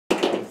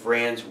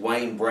friends,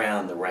 Wayne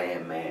Brown, the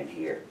Ram Man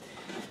here.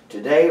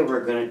 Today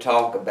we're going to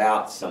talk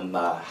about some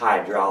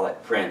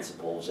hydraulic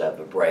principles of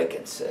a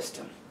braking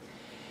system.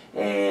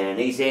 And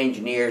these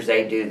engineers,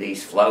 they do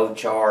these flow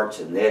charts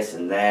and this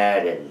and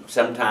that, and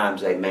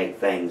sometimes they make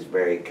things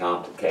very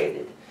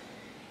complicated.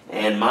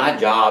 And my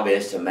job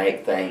is to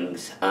make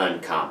things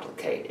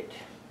uncomplicated.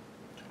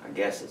 I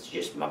guess it's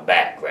just my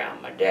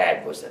background. My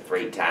dad was a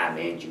 3-time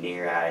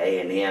engineer out of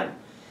A&M.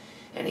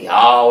 And he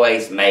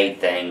always made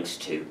things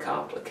too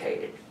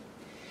complicated.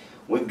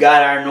 We've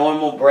got our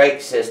normal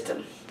brake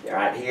system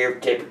right here,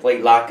 typically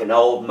like an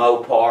old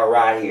Mopar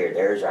right here.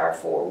 There's our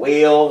 4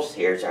 wheels,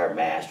 here's our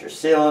master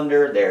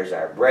cylinder, there's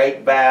our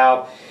brake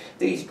valve.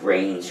 These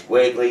green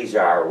squigglies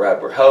are our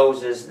rubber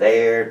hoses,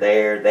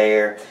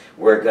 there.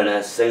 We're going to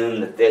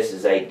assume that this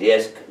is a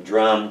disc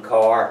drum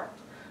car.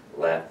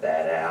 Left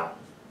that out.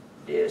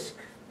 Disc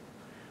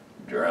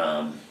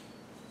drum.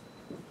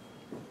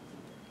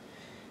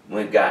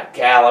 We've got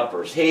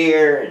calipers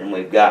here, and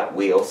we've got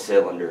wheel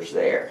cylinders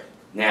there.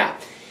 Now,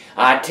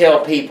 I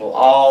tell people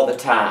all the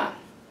time,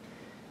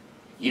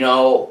 you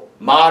know,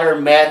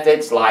 modern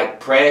methods like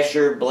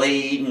pressure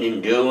bleeding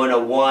and doing a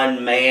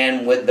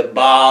one-man with the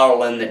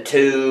bottle and the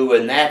tube,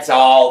 and that's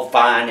all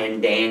fine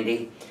and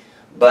dandy,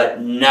 but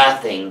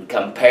nothing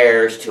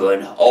compares to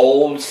an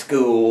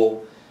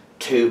old-school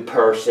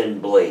 2-person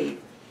bleed.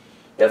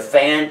 The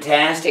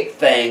fantastic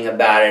thing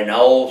about an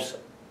old,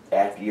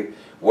 after you're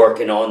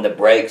working on the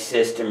brake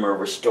system or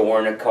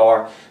restoring a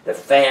car, the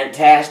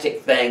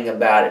fantastic thing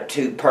about a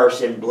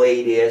 2-person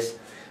bleed is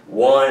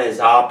one is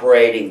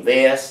operating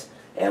this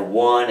and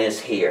one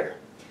is here.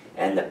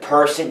 And the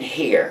person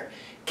here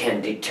can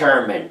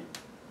determine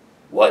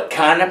what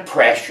kind of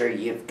pressure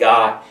you've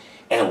got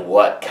and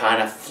what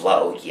kind of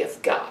flow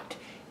you've got.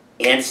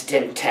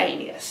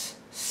 Instantaneous.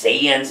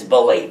 Seeing's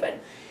believing.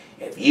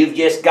 If you've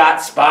just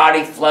got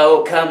spotty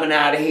flow coming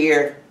out of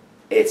here,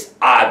 it's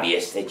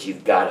obvious that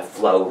you've got a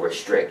flow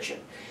restriction.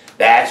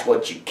 That's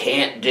what you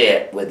can't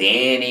get with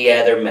any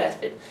other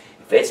method.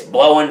 If it's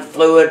blowing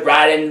fluid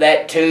right into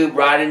that tube,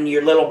 right into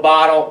your little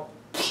bottle,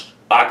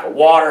 like a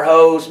water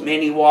hose,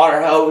 mini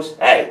water hose,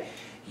 hey,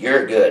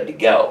 you're good to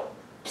go.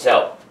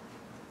 So,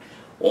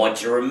 I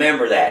want you to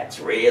remember that. It's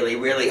really,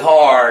 really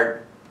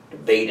hard to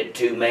beat a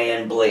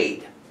 2-man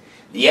bleed.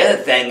 The other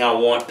thing I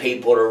want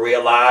people to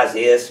realize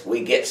is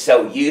we get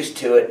so used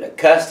to it and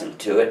accustomed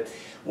to it,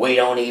 we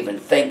don't even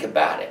think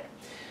about it.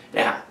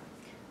 Now,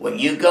 when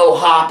you go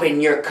hop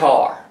in your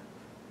car,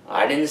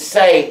 I didn't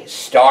say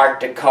start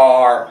the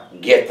car,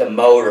 get the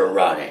motor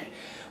running.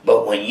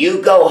 But when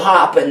you go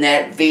hop in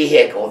that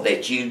vehicle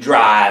that you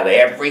drive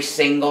every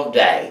single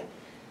day,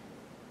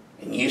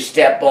 and you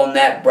step on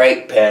that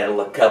brake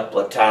pedal a couple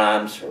of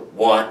times or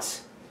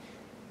once,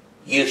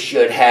 you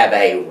should have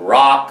a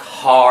rock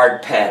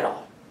hard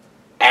pedal.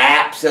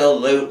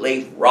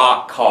 Absolutely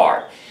rock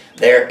hard.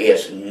 There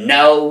is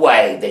no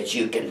way that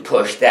you can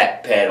push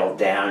that pedal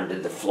down to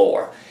the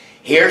floor.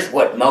 Here's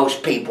what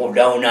most people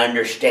don't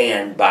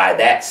understand by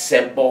that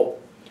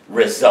simple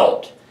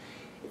result.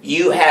 If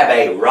you have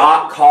a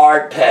rock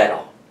hard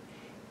pedal,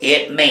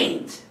 it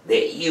means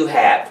that you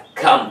have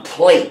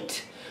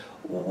complete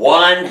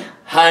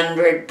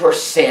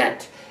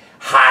 100%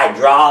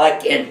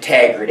 hydraulic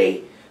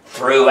integrity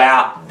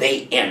throughout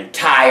the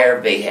entire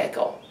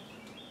vehicle.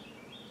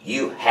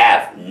 You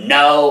have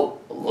no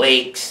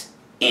leaks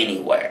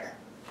anywhere.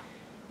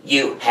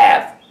 You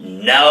have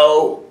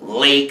no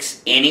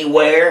leaks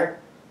anywhere,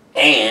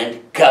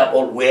 and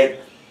coupled with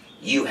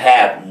you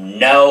have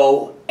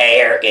no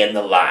air in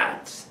the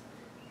lines.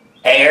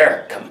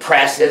 Air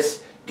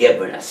compresses,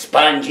 giving a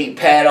spongy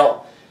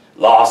pedal.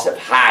 Loss of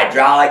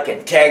hydraulic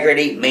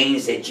integrity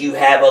means that you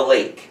have a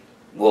leak.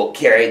 We'll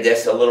carry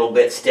this a little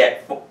bit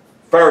step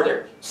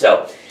further.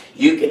 So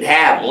you can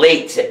have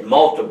leaks at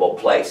multiple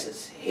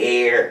places.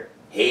 Here,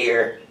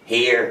 here,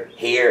 here,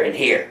 here, and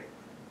here.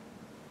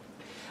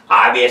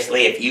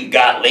 Obviously, if you've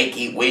got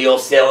leaky wheel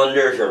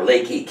cylinders or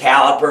leaky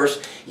calipers,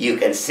 you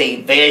can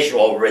see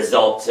visual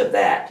results of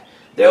that.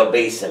 There'll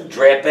be some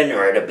dripping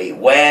or it'll be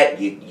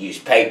wet. You can use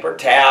paper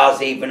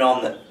towels even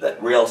on the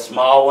real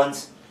small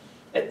ones.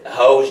 At the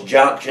hose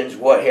junctions,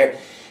 what here,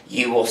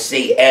 you will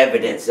see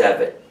evidence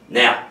of it.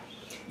 Now,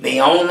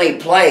 the only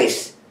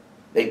place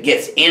that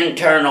gets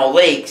internal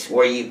leaks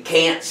where you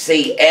can't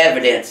see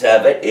evidence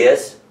of it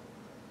is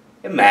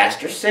the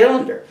master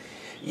cylinder.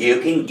 You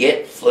can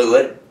get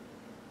fluid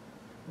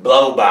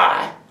blow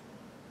by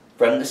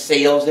from the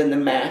seals in the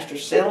master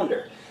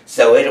cylinder.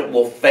 So it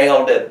will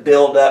fail to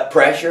build up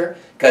pressure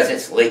because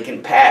it's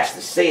leaking past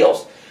the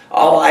seals.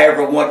 All I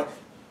ever want,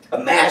 a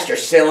master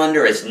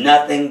cylinder is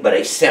nothing but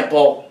a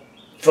simple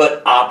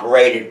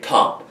foot-operated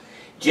pump.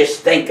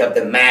 Just think of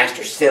the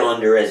master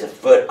cylinder as a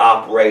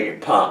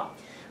foot-operated pump.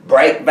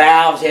 Brake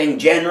valves in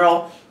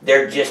general,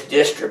 they're just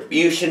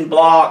distribution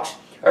blocks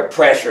or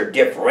pressure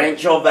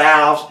differential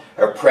valves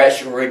or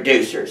pressure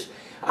reducers.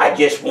 I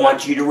just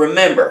want you to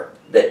remember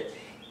that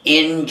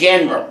in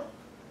general,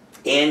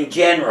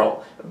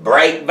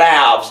 brake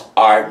valves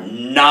are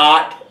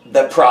not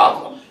the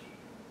problem.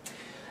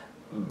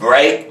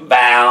 brake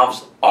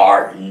valves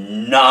are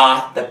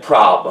not the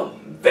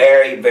problem.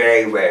 Very,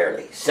 very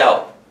rarely.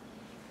 So,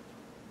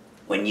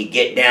 when you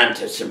get down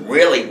to some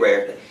really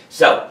rare things.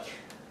 So,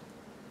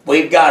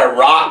 we've got a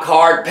rock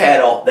hard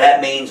pedal.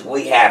 That means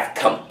we have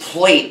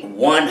complete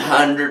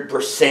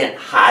 100%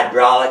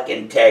 hydraulic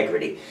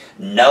integrity.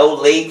 No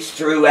leaks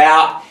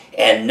throughout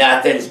and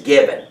nothing's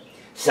given.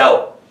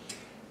 So,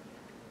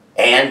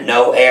 and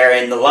no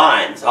air in the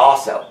lines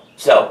also.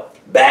 So,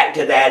 back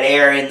to that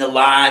air in the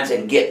lines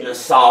and getting a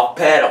soft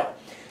pedal.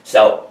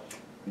 So,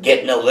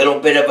 getting a little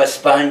bit of a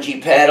spongy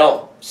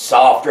pedal,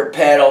 softer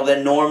pedal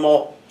than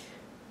normal,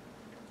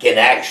 can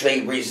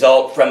actually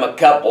result from a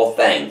couple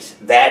things.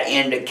 That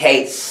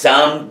indicates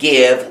some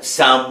give,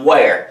 some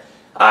wear.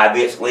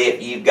 Obviously,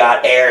 if you've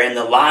got air in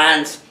the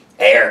lines,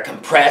 air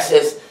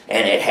compresses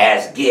and it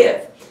has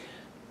give.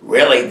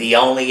 Really, the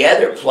only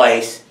other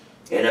place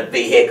in a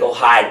vehicle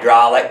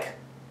hydraulic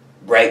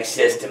brake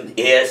system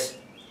is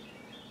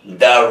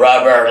the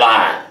rubber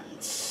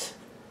lines.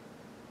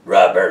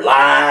 Rubber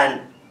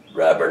line,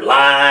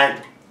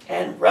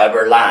 and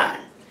rubber line.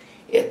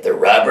 If the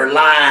rubber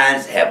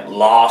lines have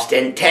lost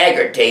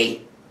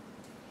integrity,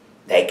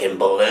 they can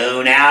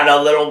balloon out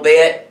a little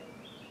bit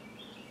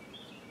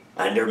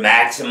under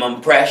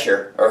maximum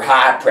pressure or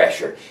high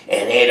pressure.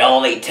 And it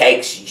only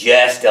takes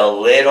just a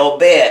little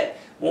bit,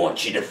 I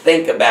want you to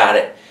think about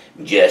it,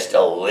 just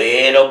a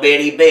little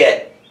bitty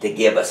bit to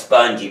give a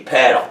spongy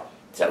pedal.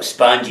 So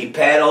spongy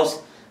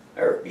pedals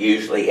are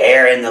usually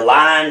air in the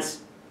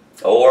lines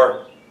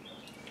or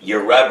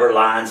your rubber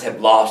lines have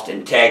lost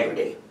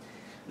integrity.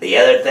 The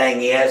other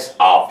thing is,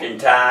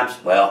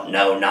 oftentimes, well,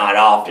 no, not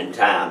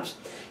oftentimes,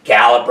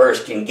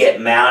 calipers can get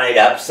mounted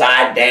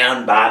upside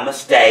down by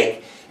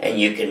mistake, and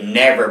you can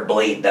never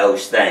bleed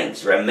those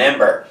things.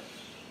 Remember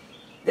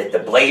that the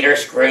bleeder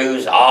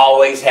screws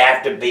always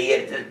have to be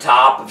at the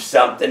top of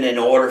something in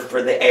order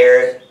for the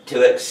air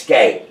to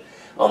escape.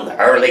 On the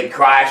early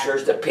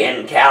Chryslers, the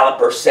pin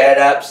caliper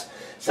setups,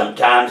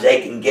 sometimes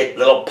they can get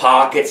little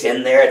pockets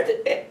in there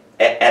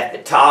at the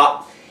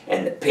top,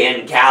 and the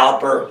pin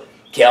caliper,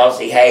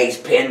 Kelsey Hayes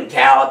pin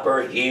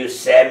calipers, use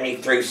 70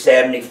 through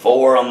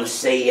 74 on the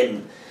C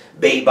and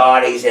B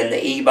bodies and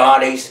the E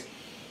bodies.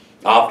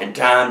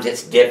 Oftentimes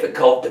it's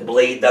difficult to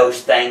bleed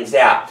those things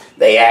out.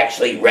 They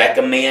actually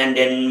recommend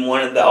in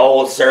one of the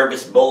old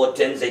service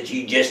bulletins that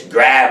you just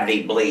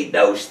gravity bleed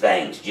those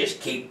things.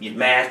 Just keep your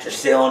master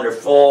cylinder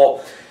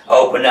full,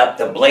 open up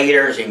the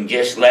bleeders and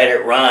just let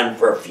it run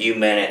for a few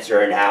minutes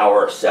or an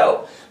hour or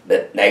so.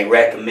 But they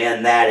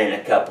recommend that in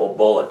a couple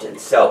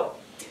bulletins. So,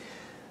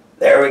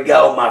 there we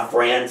go, my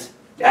friends.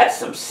 That's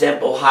some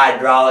simple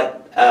hydraulic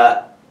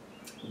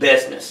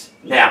business.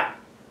 Now,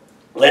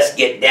 let's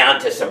get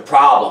down to some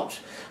problems.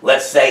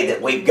 Let's say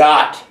that we've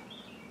got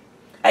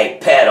a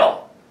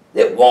pedal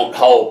that won't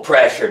hold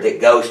pressure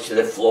that goes to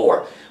the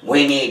floor.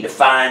 We need to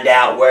find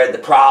out where the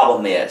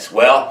problem is.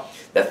 Well,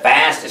 the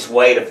fastest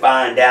way to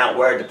find out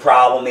where the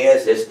problem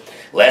is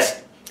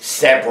let's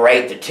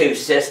separate the two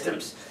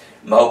systems.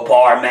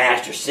 Mopar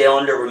master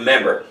cylinder,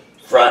 remember,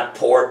 front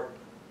port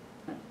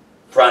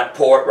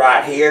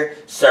right here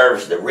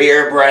serves the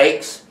rear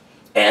brakes,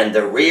 and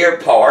the rear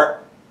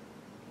part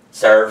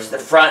serves the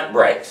front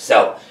brakes.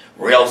 So,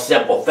 real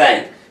simple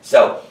thing.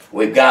 So,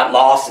 we've got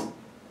loss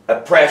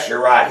of pressure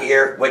right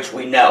here, which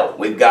we know.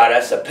 We've got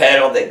us a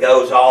pedal that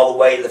goes all the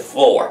way to the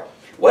floor.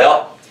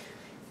 Well,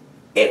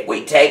 if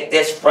we take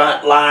this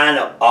front line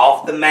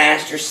off the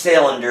master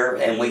cylinder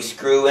and we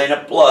screw in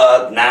a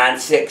plug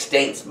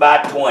 9/16 by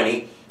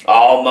 20,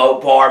 all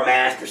Mopar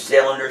master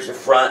cylinders are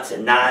fronts at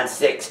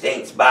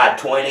 9/16 by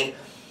 20,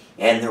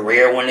 and the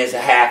rear one is a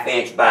 1/2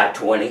 inch by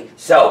 20.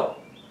 So,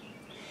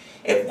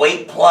 if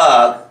we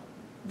plug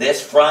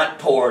this front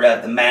port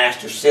of the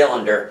master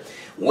cylinder,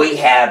 we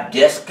have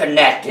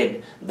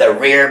disconnected the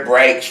rear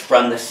brakes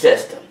from the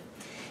system.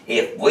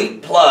 If we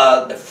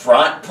plug the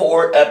front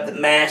port of the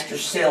master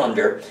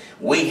cylinder,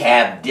 we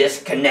have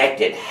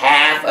disconnected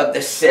half of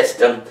the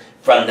system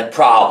from the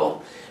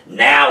problem.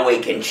 Now we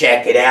can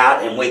check it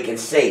out and we can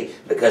see,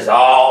 because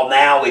all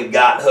now we've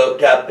got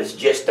hooked up is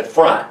just the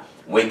front.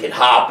 We can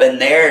hop in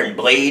there and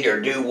bleed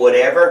or do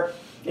whatever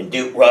and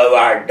row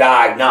our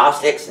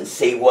diagnostics and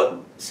see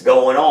what's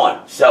going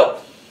on. So,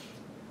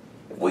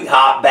 if we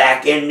hop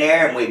back in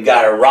there and we've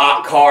got a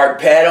rock hard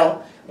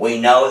pedal, we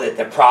know that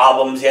the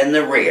problem's in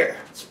the rear.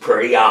 It's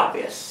pretty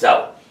obvious.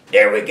 So,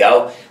 there we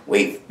go.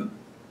 We've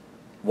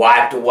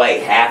wiped away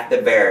half the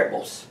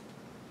variables.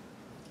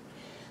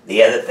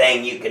 The other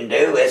thing you can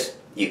do is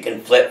you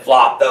can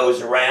flip-flop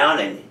those around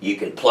and you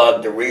can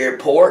plug the rear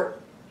port.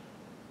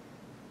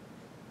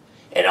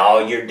 And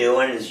all you're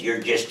doing is you're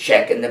just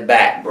checking the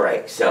back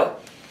brake. So,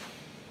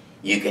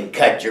 you can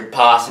cut your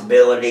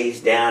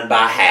possibilities down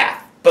by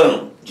half.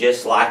 Boom,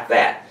 just like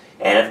that.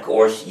 And of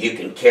course, you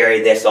can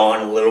carry this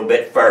on a little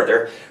bit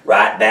further.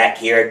 Right back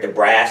here at the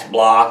brass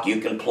block,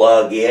 you can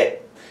plug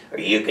it. Or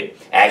you could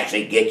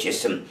actually get you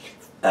some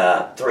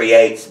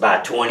 3/8 by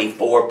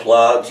 24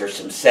 plugs or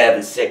some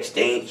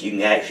 7/16. You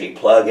can actually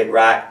plug it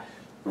right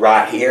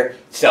right here.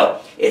 So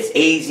it's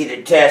easy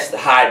to test the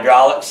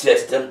hydraulic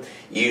system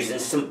using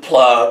some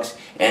plugs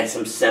and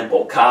some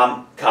simple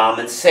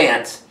common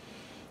sense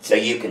so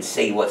you can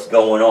see what's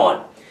going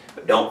on.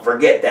 But don't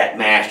forget that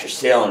master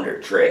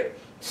cylinder trick.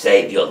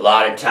 Save you a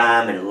lot of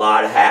time and a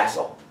lot of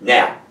hassle.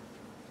 Now,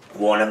 I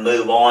want to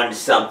move on to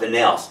something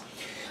else.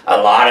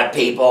 A lot of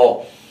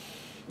people,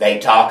 they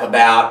talk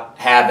about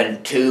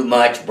having too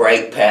much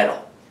brake pedal.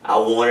 I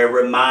want to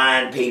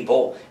remind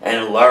people and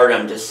alert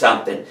them to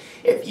something.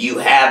 If you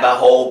have a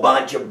whole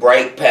bunch of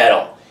brake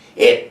pedal,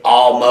 it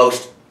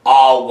almost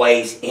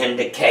always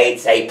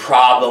indicates a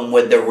problem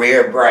with the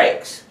rear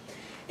brakes.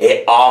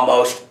 It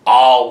almost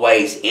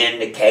always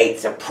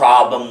indicates a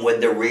problem with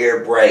the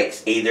rear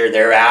brakes. Either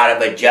they're out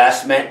of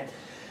adjustment,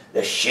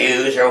 the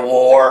shoes are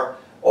wore,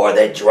 or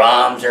the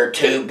drums are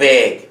too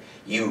big.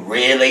 You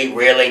really,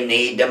 really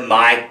need to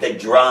mic the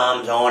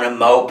drums on a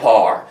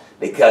Mopar,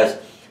 because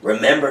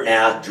remember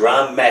now,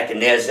 drum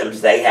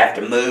mechanisms, they have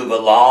to move a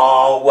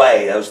long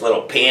way. Those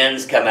little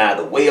pins come out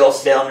of the wheel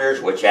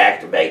cylinders, which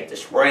activate the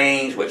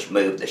springs, which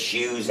move the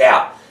shoes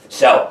out.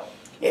 So,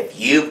 if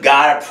you've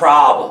got a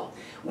problem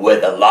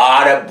with a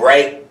lot of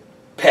brake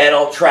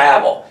pedal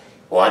travel,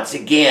 once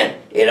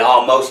again, it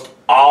almost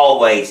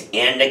always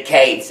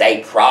indicates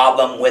a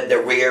problem with the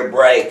rear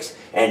brakes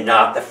and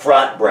not the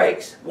front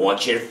brakes. I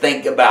want you to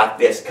think about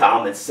this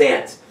common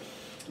sense.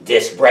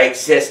 Disc brake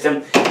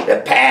system,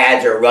 the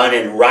pads are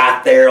running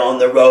right there on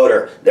the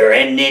rotor. There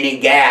isn't any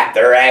gap.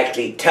 They're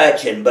actually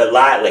touching but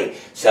lightly.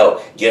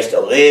 So just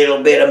a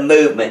little bit of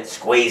movement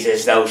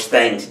squeezes those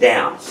things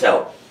down.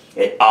 So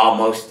it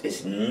almost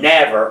is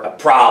never a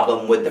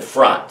problem with the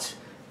fronts.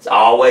 It's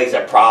always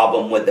a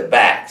problem with the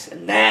backs.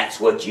 And that's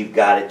what you've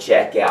got to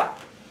check out.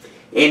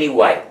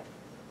 Anyway,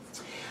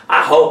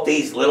 I hope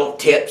these little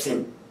tips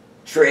and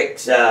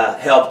tricks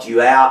helped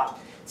you out.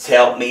 It's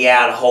helped me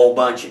out a whole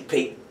bunch of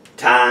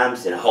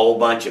times, and a whole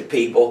bunch of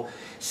people.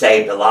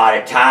 Saved a lot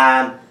of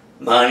time,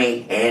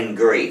 money, and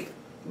grief.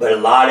 But a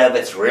lot of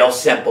it's real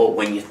simple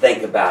when you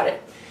think about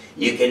it.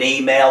 You can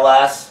email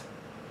us,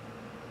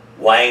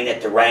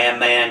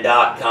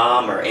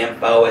 Wayne@theramman.com or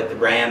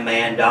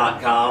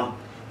info@theramman.com.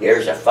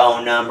 Here's a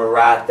phone number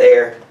right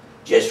there.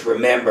 Just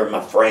remember,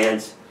 my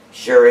friends,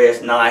 sure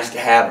is nice to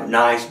have a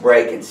nice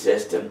braking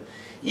system.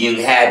 You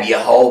can have you a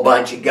whole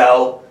bunch of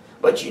go,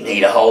 but you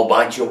need a whole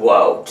bunch of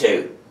woe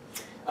too.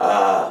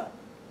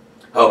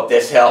 Hope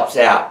this helps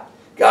out.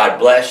 God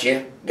bless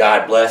you.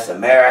 God bless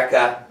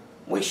America.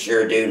 We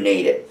sure do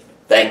need it.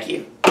 Thank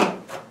you.